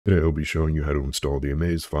Today I'll be showing you how to install the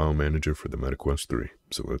Amaze file manager for the MetaQuest 3.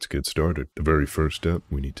 So let's get started. The very first step,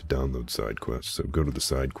 we need to download SideQuest. So go to the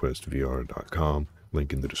SideQuestVR.com,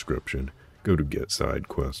 link in the description, go to Get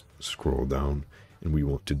SideQuest, scroll down, and we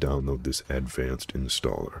want to download this advanced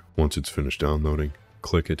installer. Once it's finished downloading,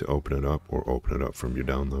 click it to open it up or open it up from your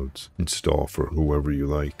downloads. Install for whoever you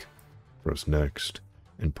like, press next,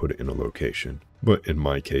 and put it in a location. But in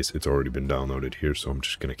my case, it's already been downloaded here, so I'm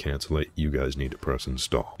just going to cancel it. You guys need to press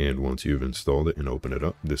install. And once you've installed it and open it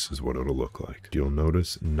up, this is what it'll look like. You'll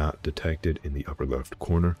notice not detected in the upper left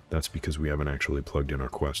corner. That's because we haven't actually plugged in our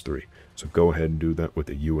Quest 3. So go ahead and do that with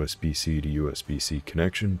a USB-C to USB-C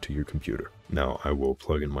connection to your computer. Now I will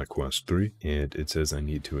plug in my Quest 3, and it says I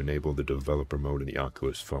need to enable the developer mode in the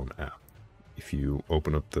Oculus phone app. If you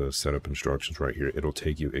open up the setup instructions right here, it'll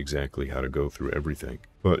take you exactly how to go through everything.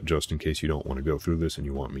 But just in case you don't want to go through this and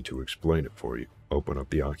you want me to explain it for you, open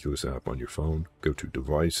up the Oculus app on your phone, go to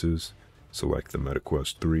Devices, select the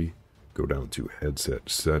MetaQuest 3, go down to Headset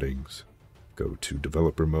Settings, go to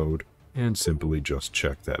Developer Mode, and simply just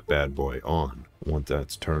check that bad boy on. Once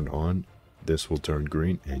that's turned on, this will turn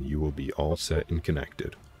green and you will be all set and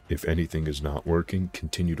connected. If anything is not working,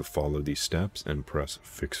 continue to follow these steps and press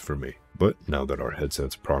Fix for Me. But now that our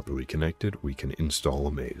headset's properly connected, we can install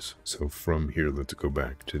Amaze. So from here, let's go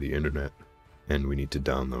back to the internet, and we need to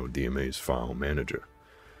download the Amaze file manager.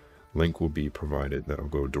 Link will be provided that'll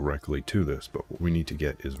go directly to this, but what we need to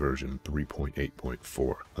get is version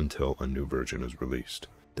 3.8.4 until a new version is released.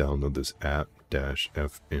 Download this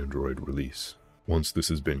app-f Android release. Once this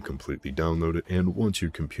has been completely downloaded, and once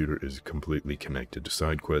your computer is completely connected to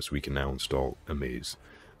SideQuest, we can now install Amaze.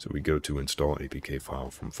 So we go to Install APK File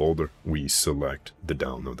from folder, we select the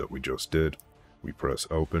download that we just did, we press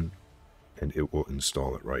Open, and it will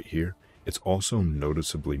install it right here. It's also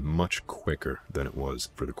noticeably much quicker than it was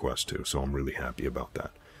for the Quest 2, so I'm really happy about that.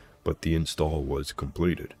 But the install was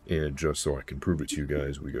completed, and just so I can prove it to you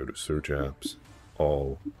guys, we go to Search Apps,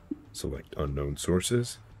 All, select Unknown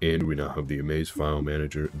Sources, and we now have the Amaze file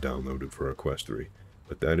manager downloaded for our Quest 3.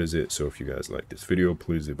 But that is it. So if you guys like this video,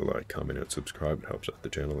 please leave a like, comment, and subscribe. It helps out the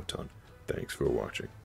channel a ton. Thanks for watching.